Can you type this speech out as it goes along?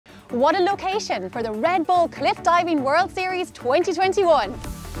What a location for the Red Bull Cliff Diving World Series 2021.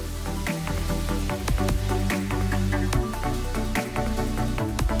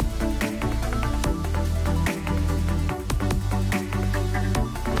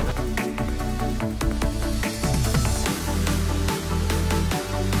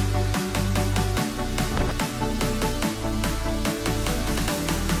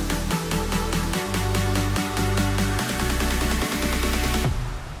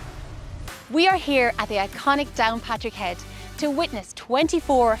 We are here at the iconic Downpatrickhead to witness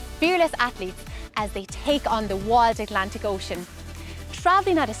 24 fearless athletes as they take on the wild Atlantic Ocean,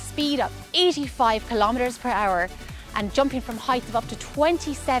 travelling at a speed of 85 kilometers per hour and jumping from heights of up to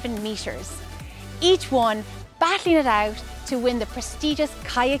 27 meters. Each one battling it out to win the prestigious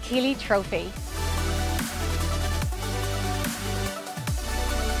Kayakili Trophy.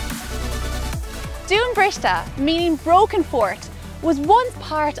 Downpatrickhead, meaning broken fort, was once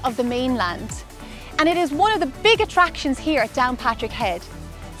part of the mainland, and it is one of the big attractions here at Downpatrickhead.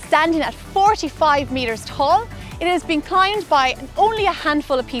 Standing at 45 meters tall, it has been climbed by only a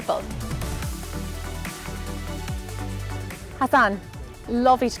handful of people. Hassan,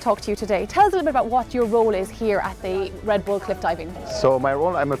 lovely to talk to you today. Tell us a little bit about what your role is here at the Red Bull Cliff Diving. So my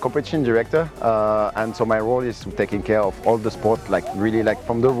role, I'm a competition director, and so my role is taking care of all the sport, like really like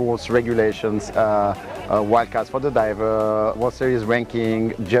from the rules, regulations, wildcards for the diver, World Series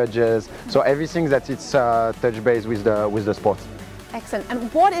ranking, judges, so everything that it's touch base with the sport. Excellent. And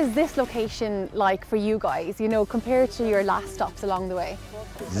what is this location like for you guys, you know, compared to your last stops along the way?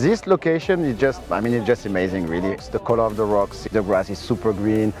 This location is just, I mean, it's just amazing, really. It's the color of the rocks, the grass is super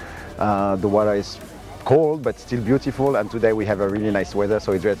green, the water is cold but still beautiful, and today we have a really nice weather,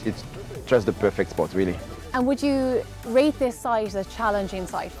 so it's just the perfect spot, really. And would you rate this site as a challenging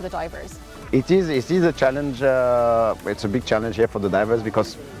site for the divers? It is a challenge, it's a big challenge here for the divers,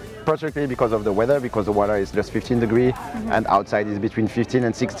 particularly because of the weather, because the water is just 15 degrees and outside is between 15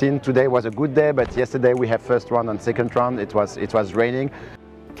 and 16. Today was a good day, but yesterday we have first round and second round, it was raining.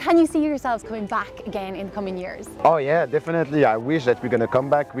 Can you see yourselves coming back again in the coming years? Oh yeah, definitely. I wish that we're going to come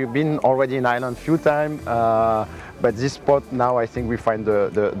back. We've been already in Ireland a few times, but this spot now I think we find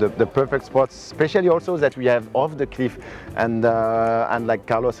the perfect spot, especially also that we have off the cliff, and like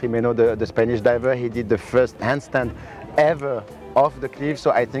Carlos Jimeno, the Spanish diver, he did the first handstand ever off the cliff,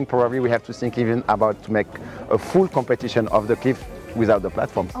 so I think probably we have to think even about to make a full competition off the cliff without the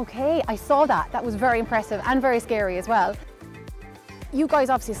platform. Okay, I saw that. That was very impressive and very scary as well. You guys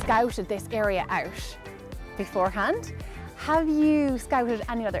obviously scouted this area out beforehand. Have you scouted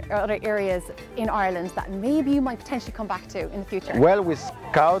any other areas in Ireland that maybe you might potentially come back to in the future? Well, we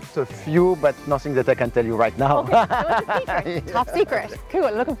scout a few, but nothing that I can tell you right now. Okay, so it's a secret. Top secret. Cool,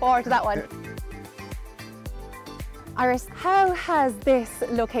 looking forward to that one. Iris, how has this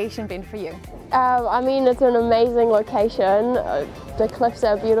location been for you? I mean, it's an amazing location. The cliffs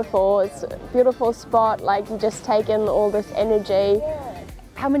are beautiful. It's a beautiful spot, like you just take in all this energy.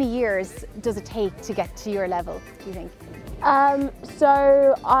 How many years does it take to get to your level, do you think?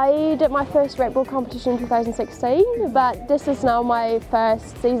 So I did my first Red Bull competition in 2016, but this is now my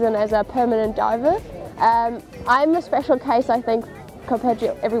first season as a permanent diver. I'm a special case, I think, compared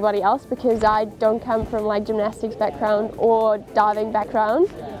to everybody else, because I don't come from like gymnastics background or diving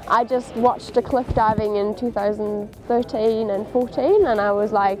background. I just watched the cliff diving in 2013 and 14, and I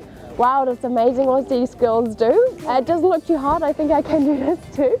was like, wow, that's amazing what these girls do. It doesn't look too hard, I think I can do this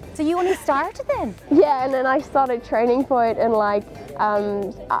too. So you only started then? Yeah, and then I started training for it and like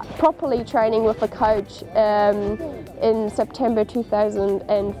properly training with a coach in September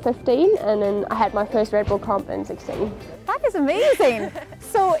 2015, and then I had my first Red Bull comp in 16. That is amazing.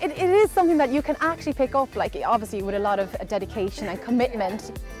 So it is something that you can actually pick up, like obviously with a lot of dedication and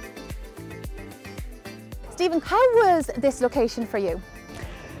commitment. Stephen, how was this location for you?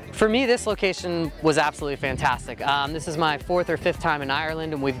 For me, this location was absolutely fantastic. This is my 4th or 5th time in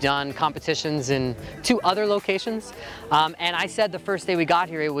Ireland, and we've done competitions in 2 other locations. And I said the first day we got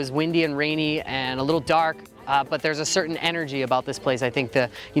here, it was windy and rainy and a little dark, but there's a certain energy about this place. I think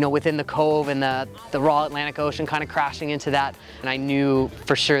within the cove and the raw Atlantic Ocean kind of crashing into that, and I knew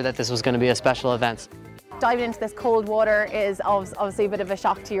for sure that this was going to be a special event. Diving into this cold water is obviously a bit of a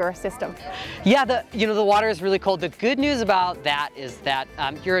shock to your system. Yeah, the water is really cold. The good news about that is that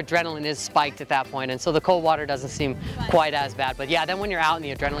your adrenaline is spiked at that point, and so the cold water doesn't seem quite as bad. But yeah, then when you're out and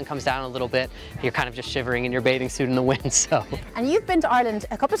the adrenaline comes down a little bit, you're kind of just shivering in your bathing suit in the wind. So. And you've been to Ireland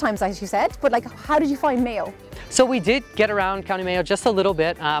a couple of times, as you said, but like, how did you find Mayo? So we did get around County Mayo just a little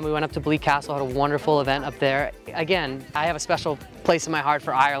bit. We went up to Bleak Castle, had a wonderful event up there. Again, I have a special place in my heart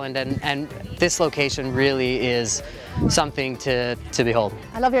for Ireland, and this location really is something to behold.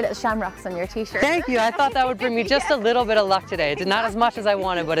 I love your little shamrocks on your t-shirt. Thank you. I thought that would bring me just a little bit of luck today. It did not as much as I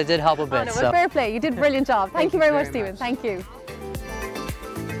wanted, but it did help a bit. Oh, no, well, fair play. You did a brilliant job. Thank you very much, Stephen. Thank you.